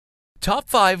Top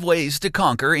 5 Ways to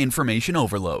Conquer Information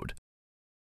Overload.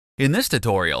 In this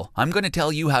tutorial, I'm going to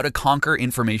tell you how to conquer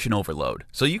information overload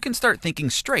so you can start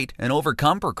thinking straight and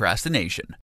overcome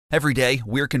procrastination. Every day,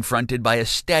 we're confronted by a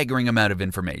staggering amount of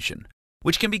information,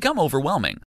 which can become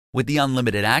overwhelming. With the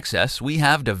unlimited access we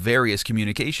have to various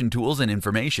communication tools and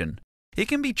information, it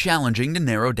can be challenging to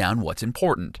narrow down what's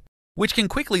important, which can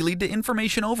quickly lead to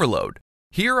information overload.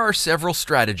 Here are several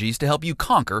strategies to help you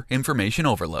conquer information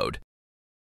overload.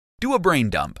 Do a brain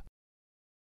dump.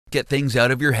 Get things out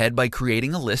of your head by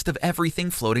creating a list of everything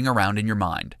floating around in your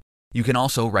mind. You can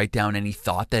also write down any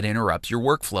thought that interrupts your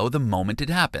workflow the moment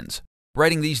it happens.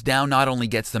 Writing these down not only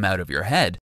gets them out of your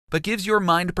head, but gives your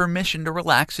mind permission to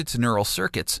relax its neural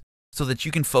circuits so that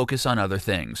you can focus on other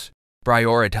things.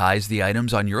 Prioritize the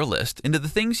items on your list into the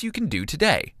things you can do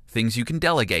today, things you can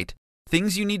delegate,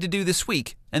 things you need to do this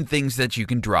week, and things that you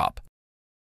can drop.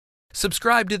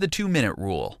 Subscribe to the 2-minute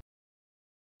rule.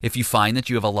 If you find that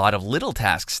you have a lot of little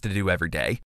tasks to do every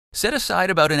day, set aside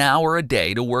about an hour a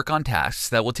day to work on tasks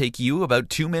that will take you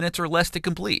about 2 minutes or less to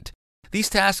complete.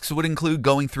 These tasks would include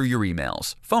going through your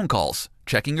emails, phone calls,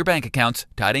 checking your bank accounts,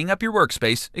 tidying up your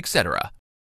workspace, etc.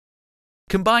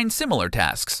 Combine similar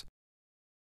tasks.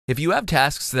 If you have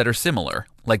tasks that are similar,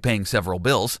 like paying several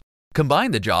bills,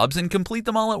 combine the jobs and complete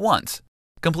them all at once.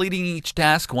 Completing each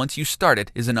task once you start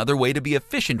it is another way to be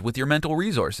efficient with your mental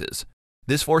resources.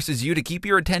 This forces you to keep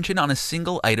your attention on a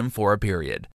single item for a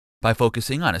period. By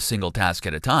focusing on a single task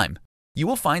at a time, you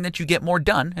will find that you get more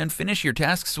done and finish your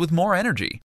tasks with more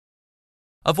energy.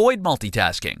 Avoid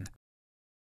multitasking.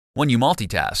 When you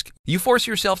multitask, you force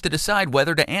yourself to decide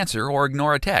whether to answer or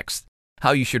ignore a text,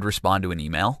 how you should respond to an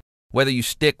email, whether you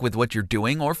stick with what you're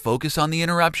doing or focus on the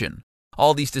interruption.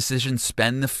 All these decisions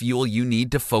spend the fuel you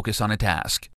need to focus on a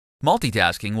task.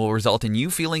 Multitasking will result in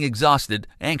you feeling exhausted,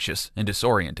 anxious, and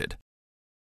disoriented.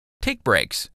 Take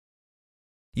breaks.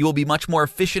 You will be much more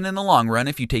efficient in the long run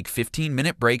if you take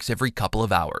 15-minute breaks every couple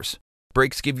of hours.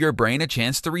 Breaks give your brain a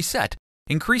chance to reset,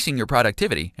 increasing your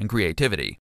productivity and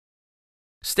creativity.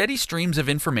 Steady streams of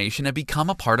information have become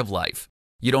a part of life.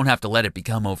 You don't have to let it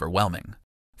become overwhelming.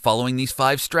 Following these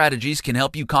 5 strategies can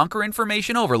help you conquer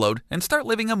information overload and start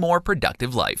living a more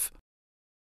productive life.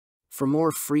 For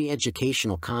more free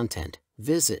educational content,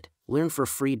 visit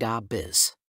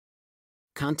learnforfree.biz.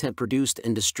 Content produced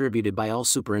and distributed by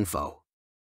AllSuperInfo.